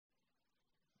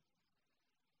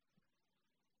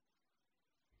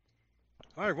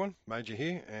Hi everyone, Major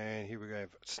here, and here we go.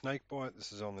 Snakebite.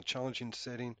 This is on the challenging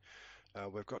setting.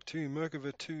 We've got two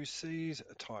Merkava 2Cs,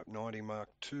 a Type 90 Mark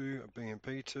II, a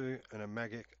BMP2, and a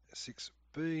Magic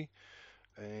 6B,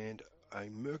 and a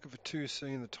Merkava 2C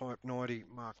and the Type 90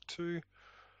 Mark II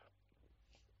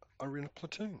are in a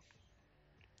platoon.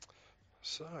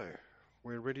 So,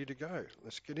 we're ready to go.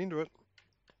 Let's get into it.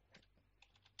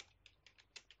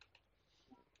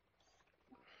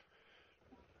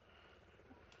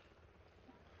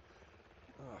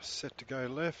 Set to go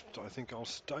left. I think I'll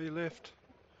stay left.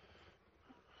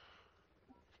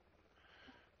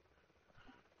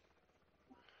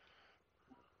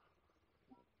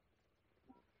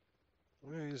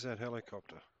 Where is that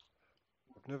helicopter?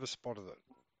 I've never spotted it.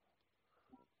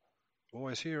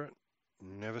 Always hear it,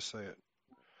 never see it.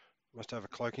 Must have a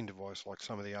cloaking device like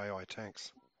some of the AI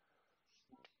tanks.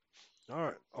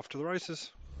 Alright, off to the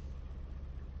races.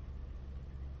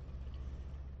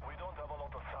 We don't have a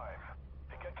lot of time.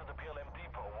 Get to the PLM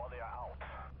depot while they are out.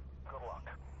 Good luck.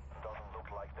 Doesn't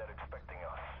look like they're expecting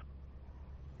us.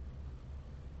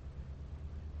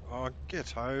 Oh,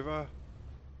 get over.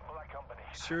 Black Company.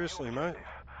 Seriously, you mate. Diff.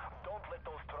 Don't let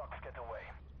those trucks get away.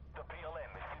 The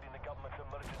PLM is feeding the government's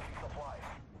emergency supplies.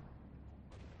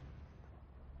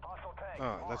 Hostile tank.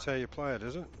 Oh, that's how you play it,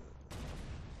 is it?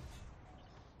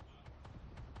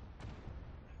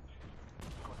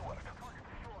 Good work. Target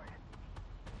destroyed.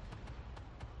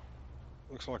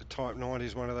 Looks like a Type 90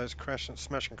 is one of those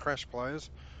smash and crash players.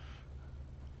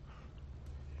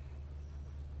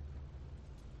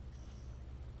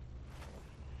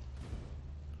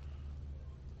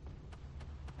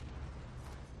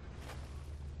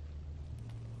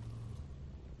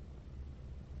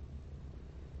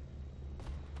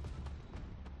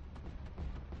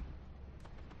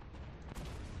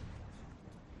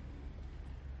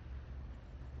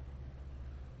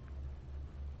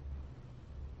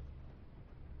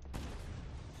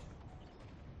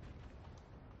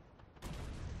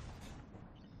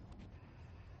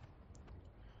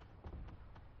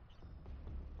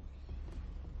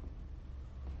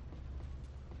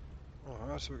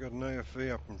 Alright, so we've got an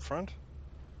AFV up in front,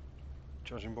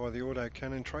 judging by the auto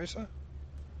cannon tracer.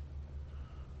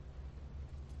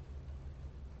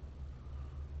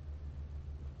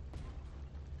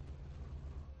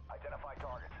 Identify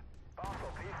target.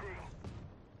 Hostile PC.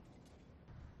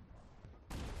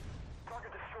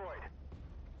 Target destroyed.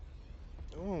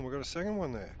 Oh, we've got a second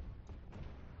one there.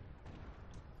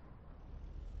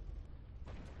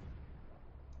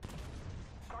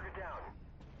 Target down.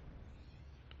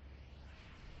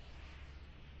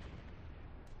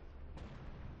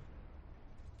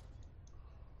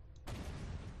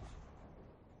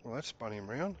 Well, that spun him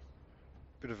round.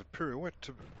 Bit of a pirouette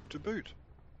to boot.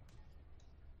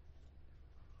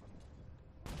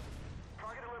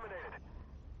 Target eliminated.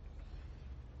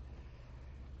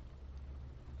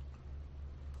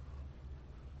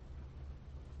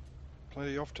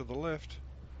 Plenty off to the left.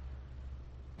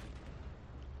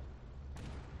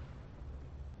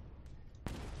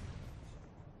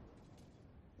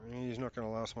 He's not going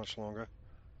to last much longer.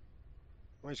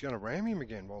 Well, he's going to ram him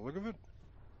again by the look of it.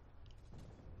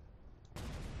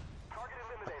 Target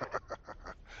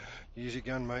eliminated. Use your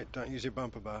gun, mate. Don't use your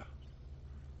bumper bar.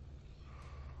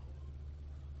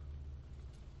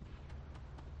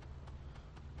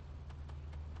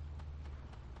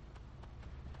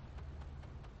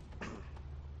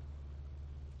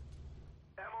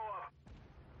 Ammo up.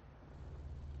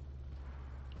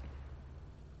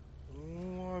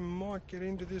 Oh, I might get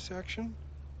into this action.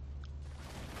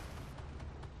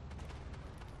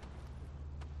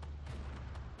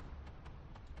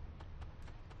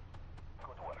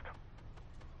 Good work.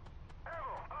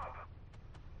 Ammo up.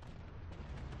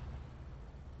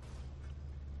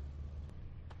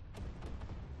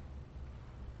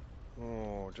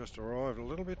 Oh, just arrived a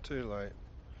little bit too late.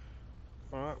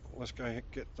 Alright, let's go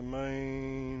get the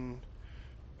main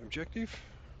objective.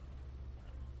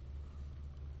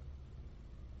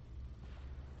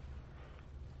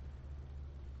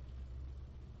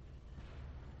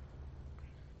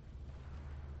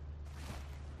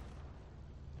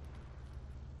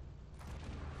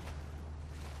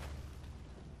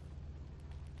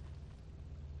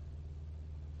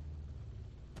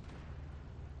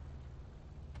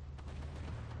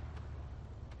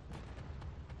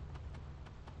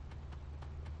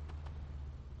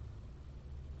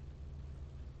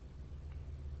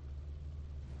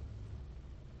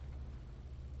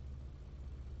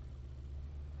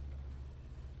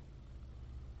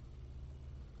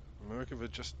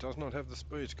 Merkava just does not have the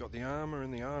speed. It's got the armour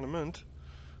and the armament,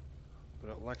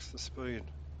 but it lacks the speed.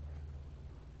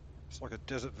 It's like a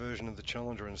desert version of the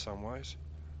Challenger in some ways.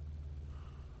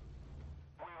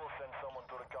 We will send someone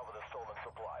to recover the stolen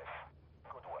supplies.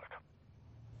 Good work.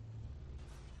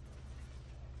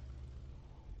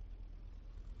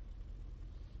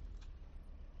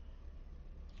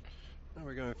 Now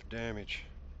we're going for damage.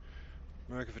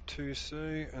 Merkava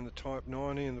 2C and the Type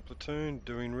 90 in the platoon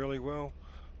doing really well.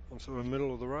 I'm sort of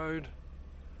middle of the road.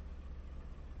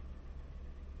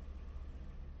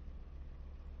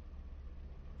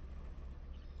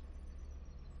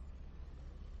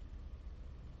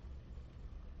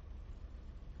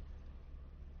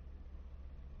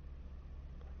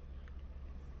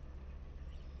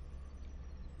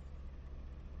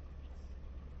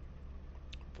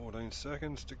 $14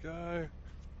 seconds to go.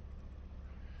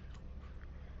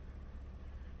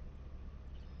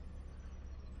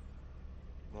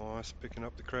 Nice, picking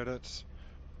up the credits.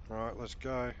 Alright, let's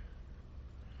go.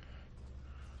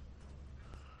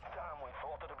 Damn, we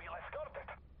thought it'd be less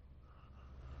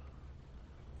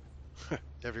guarded.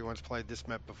 Everyone's played this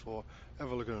map before.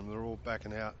 Have a look at them, they're all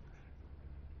backing out.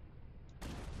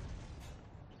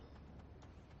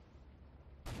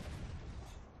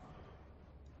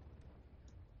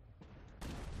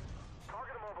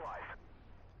 Target immobilized.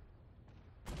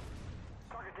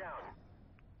 Target down.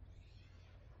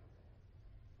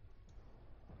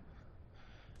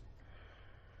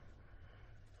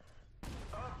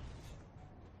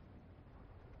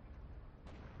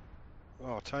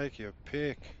 Oh, take your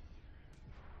pick.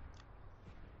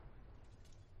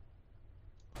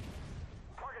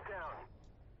 Target down.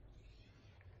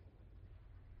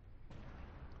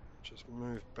 Just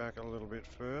move back a little bit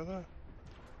further.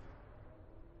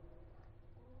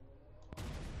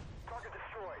 Target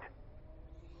destroyed.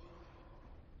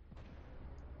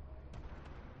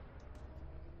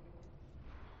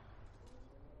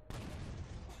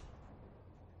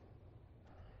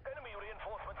 Enemy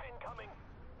reinforcements incoming.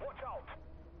 Watch out.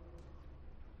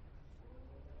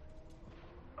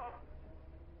 Up.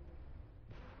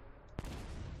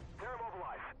 They're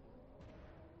immobilized.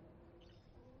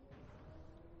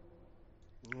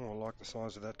 Oh, I like the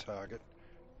size of that target.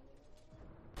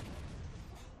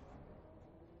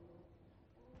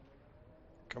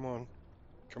 Come on.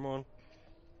 Come on.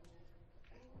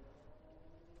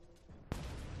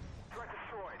 Threat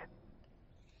destroyed.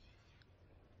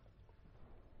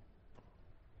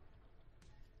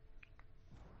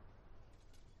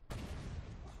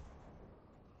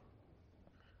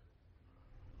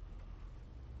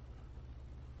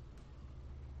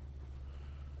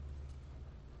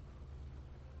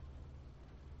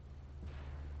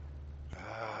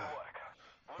 Ah, Work.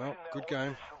 well, Losing their good game.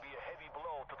 orders should be a heavy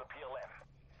blow to the PLM.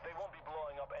 They won't be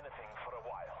blowing up anything for a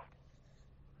while.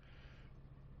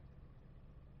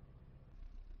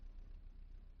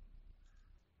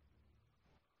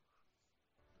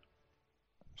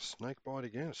 Snakebite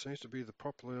again. It seems to be the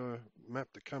popular map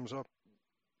that comes up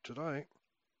today.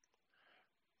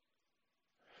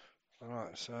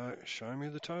 Alright, so show me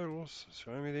the totals.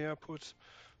 Show me the outputs.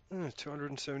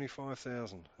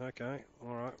 275,000. Okay,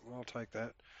 alright, I'll take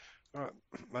that. Alright,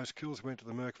 most kills went to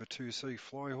the Merkava 2C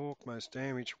Flyhawk. Most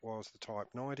damage was the Type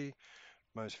 90.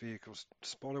 Most vehicles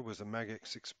spotted was the Mag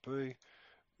X6B.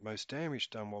 Most damage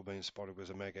done while being spotted was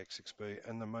a Mag X6B.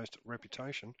 And the most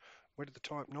reputation went to the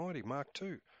Type 90 Mark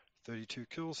II. 32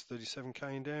 kills,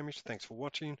 37k in damage. Thanks for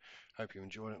watching. Hope you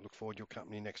enjoyed it. Look forward to your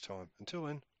company next time. Until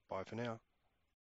then, bye for now.